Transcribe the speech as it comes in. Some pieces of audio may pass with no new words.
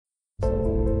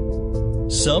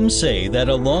Some say that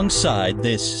alongside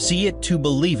this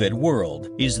see-it-to-believe-it world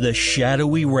is the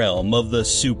shadowy realm of the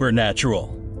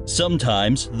supernatural.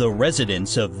 Sometimes the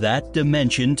residents of that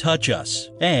dimension touch us,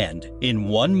 and in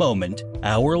one moment,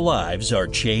 our lives are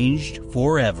changed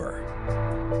forever.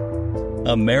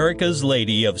 America's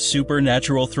Lady of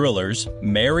Supernatural Thrillers,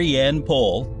 Mary Ann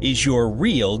Pohl, is your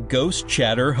real Ghost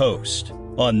Chatter host.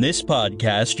 On this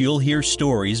podcast, you'll hear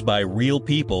stories by real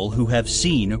people who have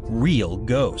seen real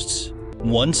ghosts.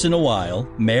 Once in a while,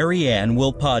 Mary Ann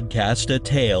will podcast a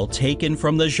tale taken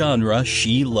from the genre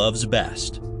she loves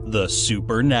best, the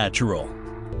supernatural.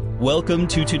 Welcome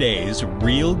to today's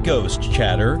Real Ghost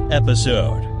Chatter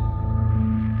episode.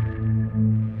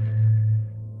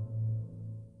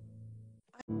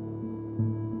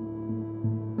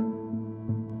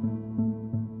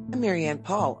 I'm Mary Ann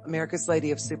Pohl, America's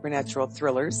Lady of Supernatural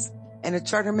Thrillers, and a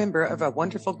charter member of a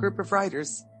wonderful group of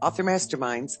writers, author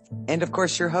masterminds, and of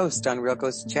course your host on Real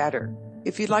Ghost Chatter.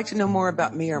 If you'd like to know more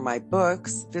about me or my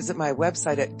books, visit my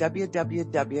website at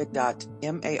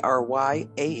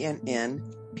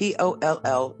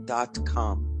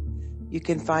www.maryanpoll.com. You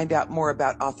can find out more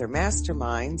about author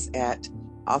masterminds at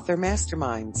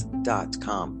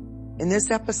authormasterminds.com. In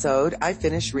this episode, I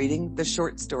finished reading the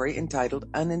short story entitled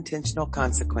Unintentional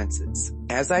Consequences.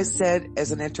 As I said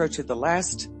as an intro to the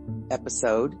last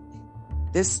episode,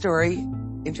 this story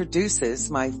introduces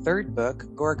my third book,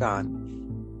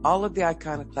 Gorgon. All of the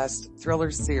Iconoclast thriller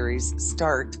series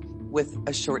start with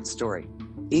a short story.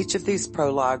 Each of these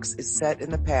prologues is set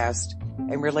in the past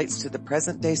and relates to the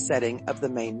present-day setting of the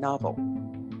main novel.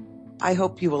 I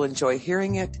hope you will enjoy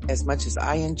hearing it as much as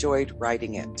I enjoyed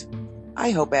writing it.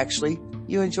 I hope, actually,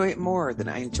 you enjoy it more than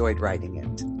I enjoyed writing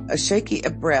it. A shaky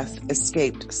breath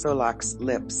escaped Solak's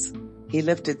lips. He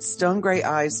lifted stone-gray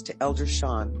eyes to Elder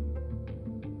Sean.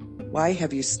 "Why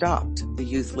have you stopped?" the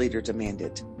youth leader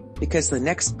demanded. "Because the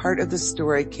next part of the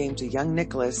story came to young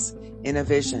Nicholas in a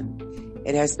vision.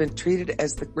 It has been treated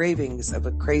as the ravings of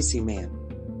a crazy man.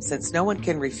 Since no one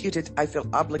can refute it, I feel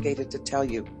obligated to tell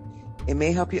you. It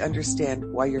may help you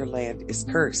understand why your land is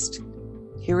cursed.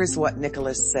 Here is what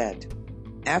Nicholas said.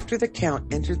 After the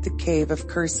Count entered the Cave of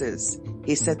Curses,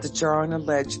 he set the jar on a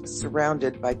ledge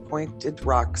surrounded by pointed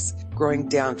rocks growing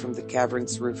down from the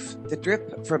cavern's roof. The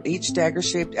drip from each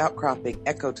dagger-shaped outcropping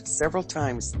echoed several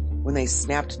times when they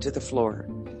snapped to the floor.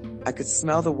 I could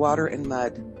smell the water and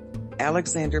mud.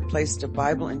 Alexander placed a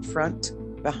Bible in front,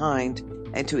 behind,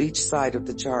 and to each side of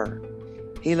the jar.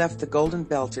 He left the golden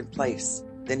belt in place.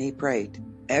 Then he prayed,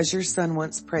 'As your son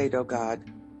once prayed, O God,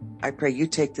 I pray you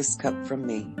take this cup from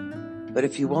me. But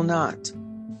if you will not,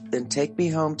 then take me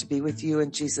home to be with you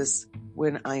and Jesus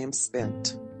when I am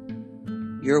spent.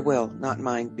 Your will, not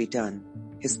mine, be done.'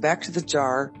 His back to the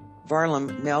jar,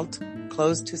 Varlam knelt,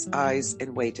 closed his eyes,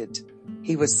 and waited.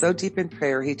 He was so deep in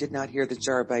prayer he did not hear the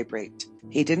jar vibrate.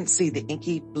 He didn't see the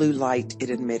inky blue light it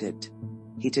emitted.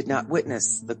 He did not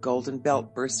witness the golden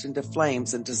belt burst into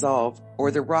flames and dissolve,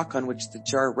 or the rock on which the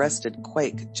jar rested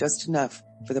quake just enough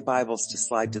for the Bibles to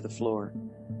slide to the floor.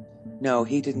 No,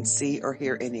 he didn't see or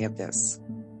hear any of this.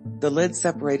 The lid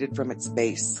separated from its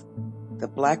base. The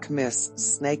black mist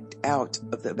snaked out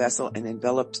of the vessel and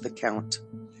enveloped the Count.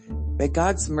 By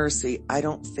God's mercy, I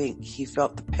don't think he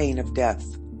felt the pain of death,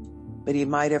 but he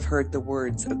might have heard the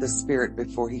words of the Spirit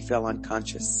before he fell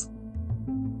unconscious.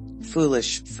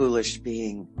 Foolish, foolish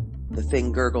being, the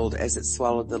thing gurgled as it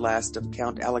swallowed the last of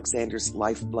Count Alexander's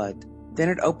lifeblood. Then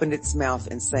it opened its mouth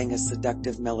and sang a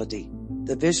seductive melody.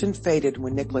 The vision faded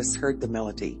when Nicholas heard the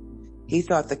melody. He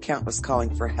thought the Count was calling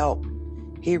for help.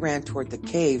 He ran toward the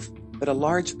cave, but a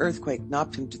large earthquake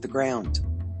knocked him to the ground.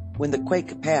 When the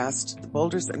quake passed, the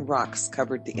boulders and rocks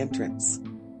covered the entrance.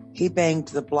 He banged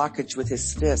the blockage with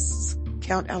his fists.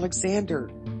 "Count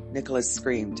Alexander!" Nicholas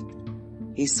screamed.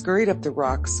 He scurried up the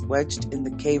rocks wedged in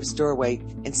the cave's doorway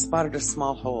and spotted a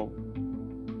small hole.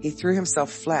 He threw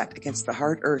himself flat against the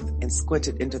hard earth and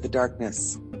squinted into the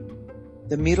darkness.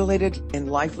 The mutilated and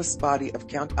lifeless body of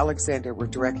Count Alexander were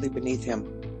directly beneath him.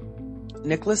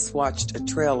 Nicholas watched a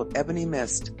trail of ebony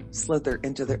mist slither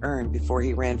into the urn before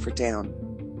he ran for town.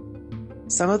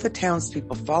 Some of the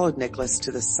townspeople followed Nicholas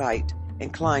to the site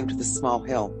and climbed the small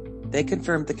hill. They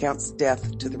confirmed the Count's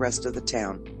death to the rest of the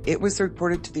town. It was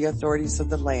reported to the authorities of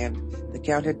the land the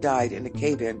Count had died in a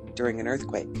cave-in during an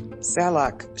earthquake.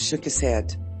 Solak shook his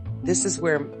head. This is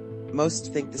where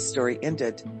most think the story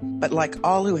ended, but like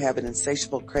all who have an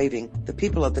insatiable craving, the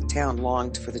people of the town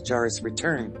longed for the jar's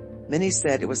return. Many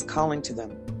said it was calling to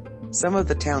them. Some of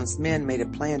the town's men made a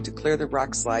plan to clear the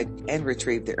rock slide and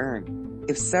retrieve the urn.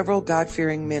 If several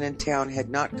God-fearing men in town had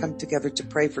not come together to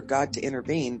pray for God to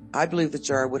intervene, I believe the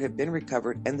jar would have been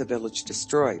recovered and the village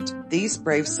destroyed. These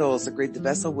brave souls agreed the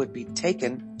vessel would be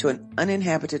taken to an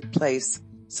uninhabited place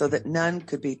so that none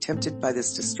could be tempted by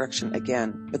this destruction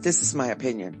again. But this is my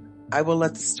opinion. I will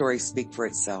let the story speak for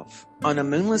itself. On a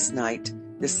moonless night,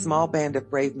 this small band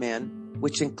of brave men,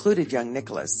 which included young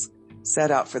Nicholas, set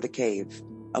out for the cave.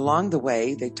 Along the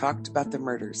way, they talked about the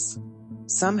murders.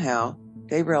 Somehow,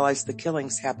 they realized the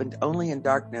killings happened only in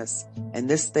darkness, and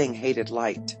this thing hated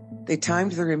light. They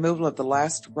timed the removal of the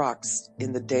last rocks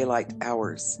in the daylight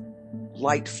hours.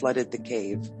 Light flooded the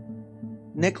cave.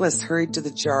 Nicholas hurried to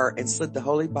the jar and slid the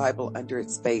Holy Bible under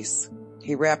its base.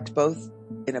 He wrapped both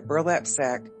in a burlap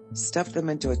sack, stuffed them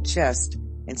into a chest,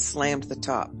 and slammed the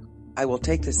top. I will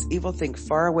take this evil thing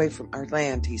far away from our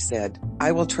land, he said.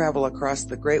 I will travel across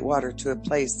the great water to a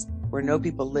place where no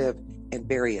people live and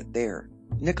bury it there.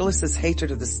 Nicholas's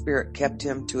hatred of the spirit kept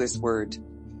him to his word.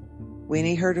 When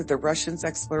he heard of the Russians'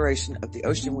 exploration of the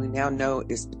ocean we now know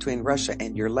is between Russia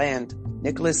and your land,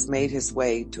 Nicholas made his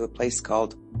way to a place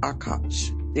called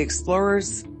Akach. The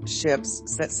explorers' ships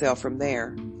set sail from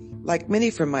there. Like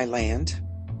many from my land,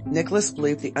 Nicholas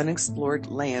believed the unexplored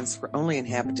lands were only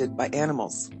inhabited by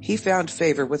animals. He found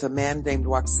favor with a man named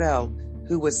Waxel,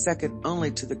 who was second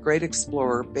only to the great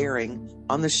explorer Bering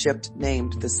on the ship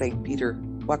named the St. Peter.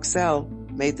 Waxel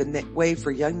made the way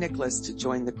for young Nicholas to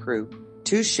join the crew.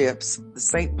 Two ships, the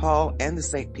St. Paul and the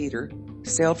St. Peter,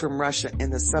 sailed from Russia in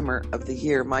the summer of the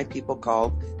year my people call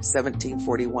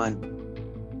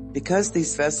 1741. Because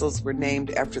these vessels were named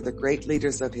after the great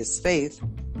leaders of his faith,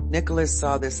 Nicholas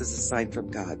saw this as a sign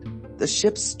from God. The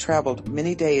ships traveled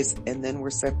many days and then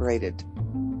were separated.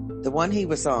 The one he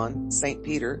was on, St.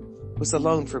 Peter, was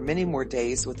alone for many more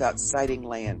days without sighting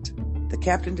land. The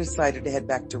captain decided to head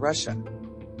back to Russia.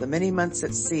 The many months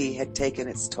at sea had taken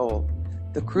its toll.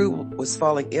 The crew was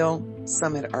falling ill,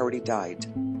 some had already died.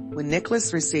 When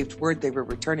Nicholas received word they were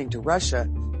returning to Russia,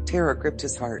 terror gripped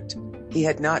his heart. He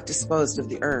had not disposed of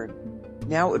the urn.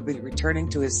 Now it would be returning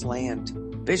to his land.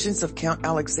 Visions of Count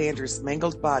Alexander's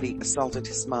mangled body assaulted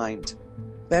his mind.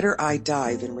 Better I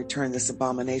die than return this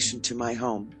abomination to my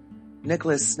home.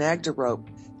 Nicholas snagged a rope,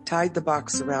 tied the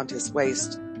box around his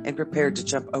waist, and prepared to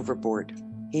jump overboard.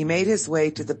 He made his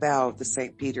way to the bow of the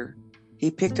St. Peter.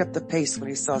 He picked up the pace when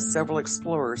he saw several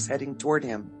explorers heading toward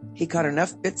him. He caught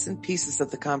enough bits and pieces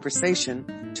of the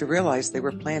conversation to realize they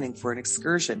were planning for an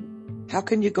excursion. How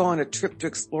can you go on a trip to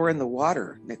explore in the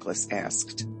water? Nicholas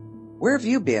asked. Where have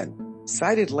you been?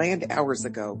 Sighted land hours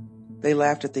ago. They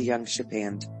laughed at the young ship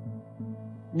hand.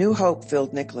 New hope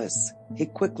filled Nicholas. He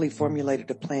quickly formulated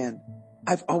a plan.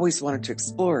 I've always wanted to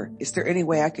explore. Is there any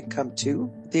way I could come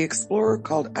too? The explorer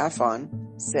called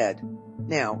Afon said,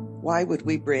 Now, why would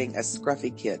we bring a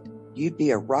scruffy kid? You'd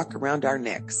be a rock around our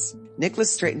necks.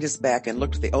 Nicholas straightened his back and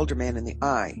looked the older man in the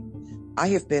eye. I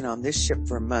have been on this ship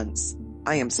for months.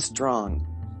 I am strong.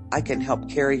 I can help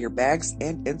carry your bags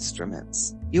and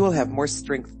instruments. You will have more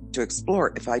strength to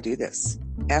explore if I do this.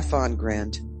 Afon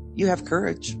grinned. You have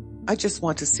courage. I just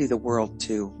want to see the world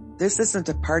too. This isn't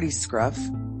a party, Scruff.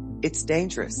 It's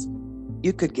dangerous.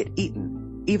 You could get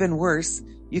eaten. Even worse,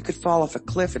 you could fall off a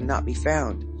cliff and not be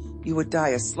found. You would die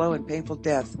a slow and painful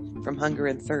death from hunger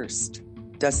and thirst.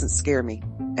 Doesn't scare me.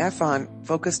 Afon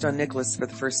focused on Nicholas for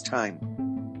the first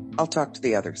time. I'll talk to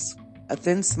the others. A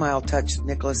thin smile touched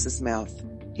Nicholas's mouth.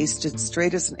 He stood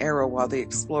straight as an arrow while the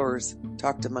explorers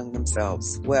talked among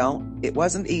themselves. Well, it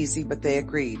wasn't easy, but they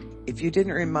agreed. If you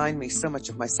didn't remind me so much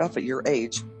of myself at your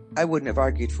age, I wouldn't have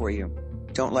argued for you.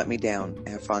 Don't let me down,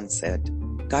 Afon said.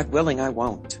 God willing, I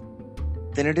won't.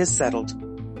 Then it is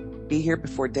settled. Be here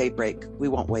before daybreak. We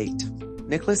won't wait.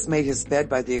 Nicholas made his bed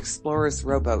by the explorer's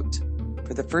rowboat.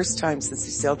 For the first time since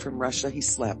he sailed from Russia, he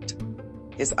slept.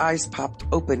 His eyes popped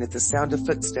open at the sound of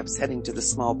footsteps heading to the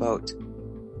small boat.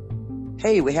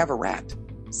 Hey, we have a rat.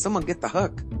 Someone get the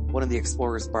hook, one of the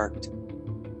explorers barked.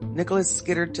 Nicholas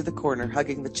skittered to the corner,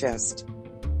 hugging the chest.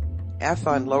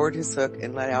 Afon lowered his hook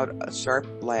and let out a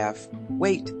sharp laugh.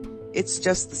 Wait, it's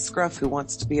just the Scruff who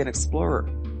wants to be an explorer.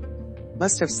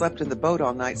 Must have slept in the boat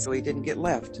all night so he didn't get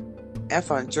left.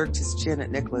 Afon jerked his chin at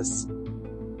Nicholas.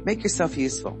 Make yourself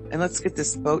useful, and let's get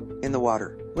this boat in the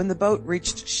water. When the boat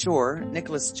reached shore,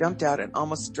 Nicholas jumped out and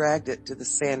almost dragged it to the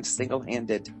sand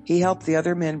single-handed. He helped the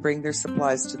other men bring their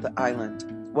supplies to the island.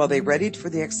 While they readied for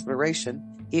the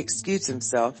exploration, he excused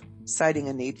himself, citing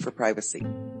a need for privacy.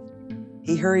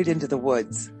 He hurried into the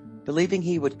woods, believing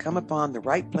he would come upon the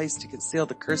right place to conceal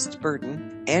the cursed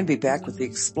burden and be back with the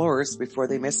explorers before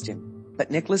they missed him. But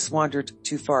Nicholas wandered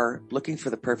too far, looking for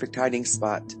the perfect hiding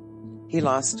spot. He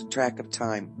lost track of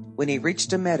time. When he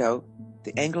reached a meadow,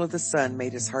 The angle of the sun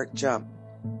made his heart jump.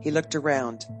 He looked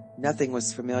around. Nothing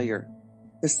was familiar.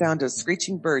 The sound of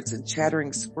screeching birds and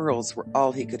chattering squirrels were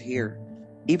all he could hear.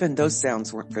 Even those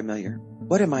sounds weren't familiar.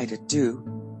 What am I to do?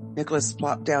 Nicholas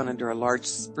plopped down under a large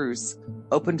spruce,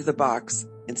 opened the box,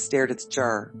 and stared at the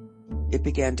jar. It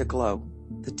began to glow.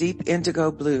 The deep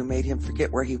indigo blue made him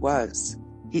forget where he was.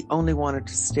 He only wanted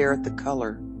to stare at the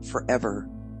color forever.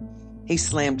 He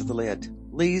slammed the lid.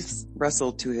 Leaves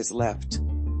rustled to his left.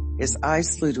 His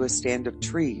eyes flew to a stand of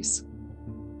trees.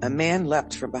 A man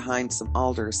leapt from behind some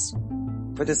alders.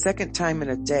 For the second time in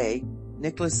a day,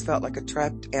 Nicholas felt like a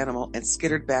trapped animal and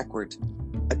skittered backward.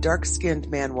 A dark-skinned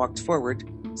man walked forward,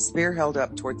 spear held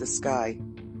up toward the sky.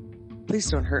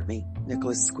 "Please don't hurt me,"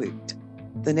 Nicholas squeaked.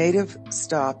 The native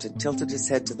stopped and tilted his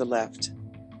head to the left.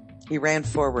 He ran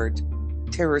forward.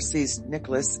 Terror seized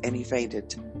Nicholas and he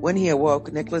fainted. When he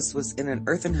awoke, Nicholas was in an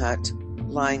earthen hut,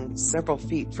 lying several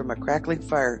feet from a crackling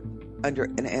fire under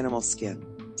an animal skin.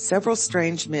 Several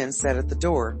strange men sat at the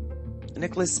door.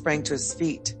 Nicholas sprang to his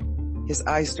feet. His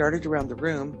eyes darted around the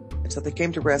room until they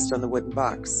came to rest on the wooden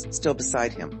box, still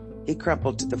beside him. He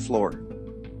crumpled to the floor.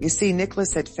 You see,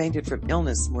 Nicholas had fainted from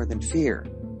illness more than fear.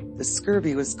 The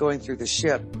scurvy was going through the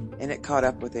ship, and it caught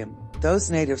up with him.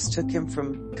 Those natives took him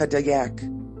from Kadayak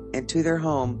and to their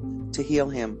home to heal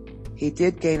him. He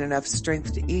did gain enough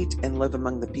strength to eat and live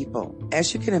among the people.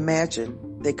 As you can imagine,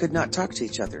 they could not talk to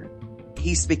each other.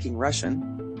 He speaking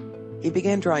Russian. He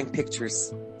began drawing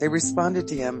pictures. They responded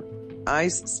to him,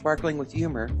 eyes sparkling with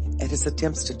humor at his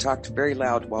attempts to talk very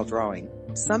loud while drawing.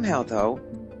 Somehow, though,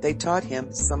 they taught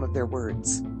him some of their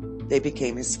words. They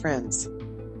became his friends.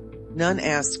 None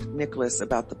asked Nicholas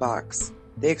about the box.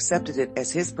 They accepted it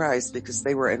as his prize because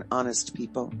they were an honest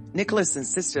people. Nicholas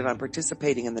insisted on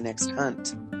participating in the next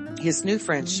hunt. His new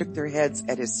friends shook their heads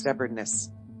at his stubbornness.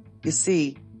 You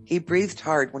see, he breathed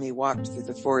hard when he walked through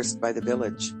the forest by the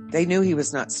village. They knew he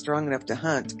was not strong enough to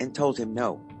hunt and told him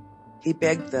no. He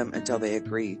begged them until they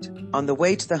agreed. On the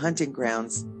way to the hunting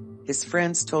grounds, his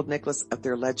friends told Nicholas of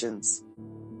their legends.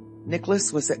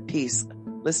 Nicholas was at peace,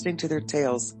 listening to their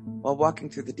tales while walking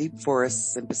through the deep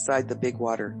forests and beside the big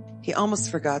water. He almost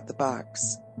forgot the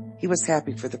box. He was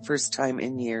happy for the first time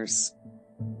in years.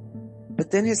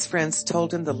 But then his friends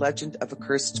told him the legend of a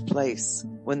cursed place.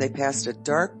 When they passed a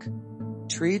dark,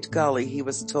 treed gully, he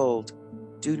was told,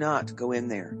 "Do not go in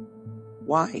there."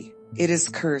 Why? "It is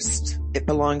cursed. It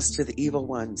belongs to the evil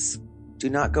ones. Do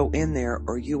not go in there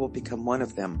or you will become one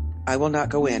of them." "I will not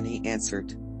go in," he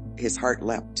answered. His heart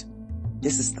leapt.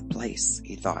 This is the place,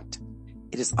 he thought.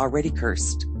 It is already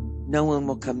cursed. No one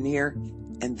will come near,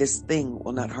 and this thing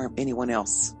will not harm anyone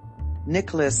else.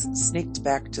 Nicholas sneaked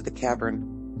back to the cavern.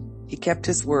 He kept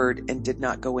his word and did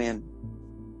not go in.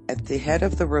 At the head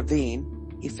of the ravine,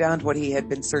 he found what he had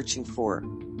been searching for.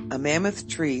 A mammoth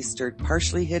tree stood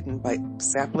partially hidden by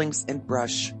saplings and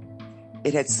brush.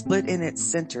 It had split in its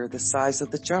center the size of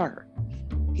the jar.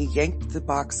 He yanked the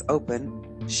box open,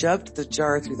 shoved the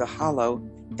jar through the hollow,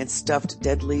 and stuffed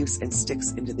dead leaves and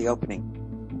sticks into the opening.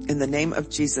 "In the name of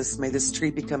Jesus, may this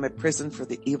tree become a prison for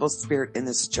the evil spirit in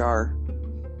this jar.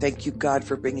 Thank you, God,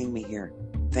 for bringing me here.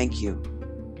 Thank you."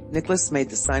 Nicholas made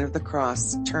the sign of the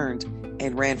cross, turned,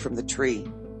 and ran from the tree.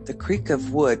 The creak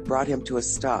of wood brought him to a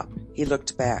stop. He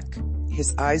looked back.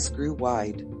 His eyes grew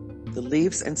wide. The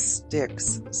leaves and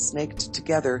sticks snaked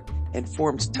together and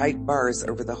formed tight bars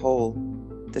over the hole.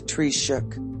 The tree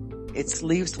shook. Its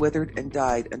leaves withered and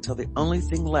died until the only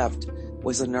thing left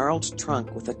was a gnarled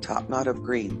trunk with a topknot of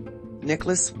green.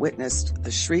 Nicholas witnessed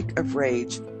the shriek of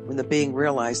rage when the being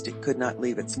realized it could not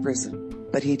leave its prison.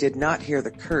 But he did not hear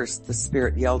the curse the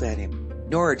spirit yelled at him,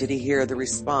 nor did he hear the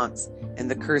response and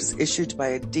the curse issued by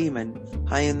a demon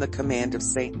high in the command of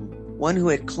Satan, one who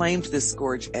had claimed this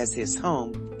gorge as his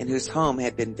home and whose home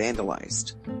had been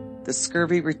vandalized. The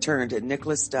scurvy returned and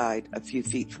Nicholas died a few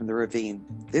feet from the ravine.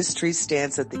 This tree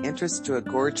stands at the entrance to a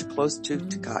gorge close to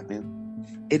Takatnu.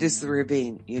 It is the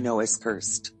ravine you know as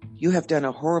cursed. You have done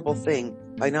a horrible thing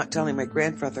by not telling my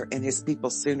grandfather and his people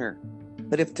sooner.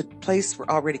 But if the place were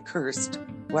already cursed,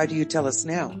 why do you tell us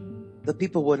now? The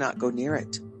people will not go near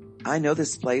it. I know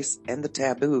this place and the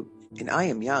taboo, and I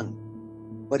am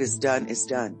young. What is done is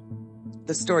done.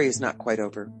 The story is not quite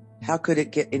over. How could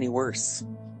it get any worse?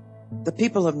 The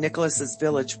people of Nicholas's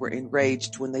village were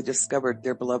enraged when they discovered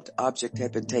their beloved object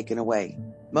had been taken away.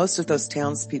 Most of those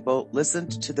townspeople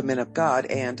listened to the men of God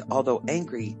and, although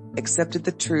angry, accepted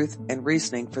the truth and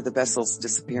reasoning for the vessel's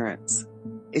disappearance.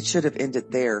 It should have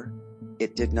ended there.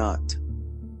 It did not.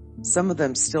 Some of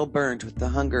them still burned with the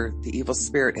hunger the evil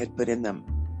spirit had put in them.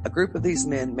 A group of these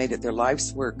men made it their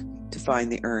life's work to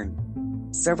find the urn.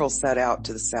 Several set out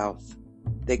to the south.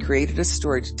 They created a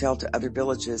story to tell to other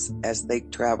villages as they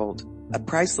traveled. A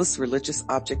priceless religious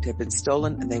object had been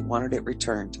stolen and they wanted it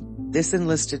returned. This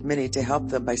enlisted many to help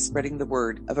them by spreading the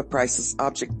word of a priceless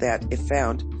object that, if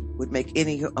found, would make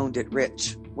any who owned it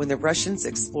rich. When the Russians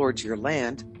explored your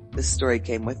land, this story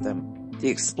came with them. The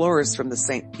explorers from the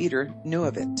St. Peter knew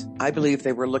of it. I believe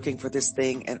they were looking for this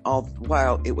thing, and all the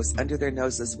while it was under their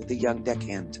noses with a young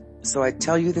deckhand. So I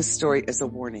tell you this story as a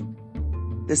warning.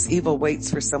 This evil waits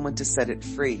for someone to set it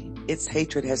free. Its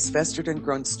hatred has festered and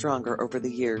grown stronger over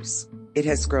the years. It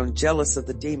has grown jealous of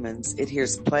the demons it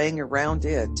hears playing around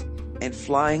it and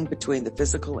flying between the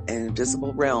physical and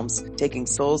invisible realms, taking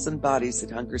souls and bodies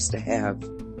it hungers to have.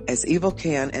 As evil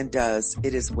can and does,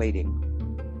 it is waiting.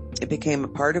 It became a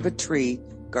part of a tree,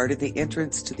 guarded the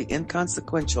entrance to the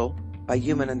inconsequential, by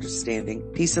human understanding,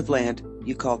 piece of land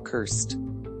you call cursed.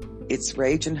 Its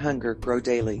rage and hunger grow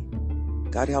daily.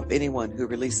 God help anyone who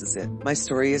releases it. My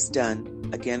story is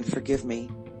done. Again, forgive me.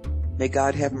 May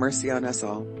God have mercy on us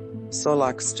all.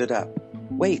 Solak stood up.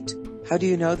 Wait, how do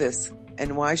you know this?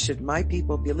 And why should my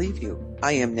people believe you?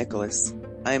 I am Nicholas.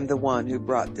 I am the one who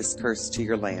brought this curse to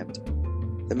your land.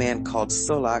 The man called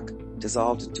Solak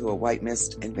dissolved into a white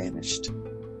mist and vanished.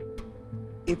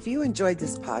 If you enjoyed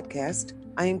this podcast,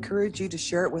 I encourage you to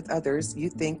share it with others you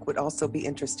think would also be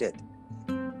interested.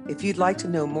 If you'd like to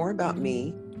know more about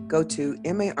me, go to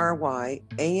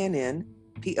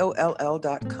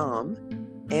MaryannPoll.com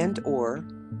and or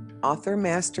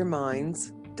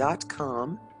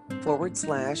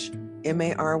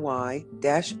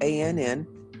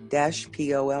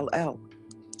authormasterminds.com/MaryAnn-POLL.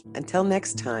 Until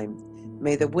next time,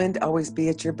 may the wind always be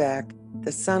at your back,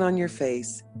 the sun on your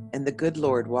face, and the good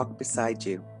Lord walk beside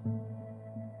you.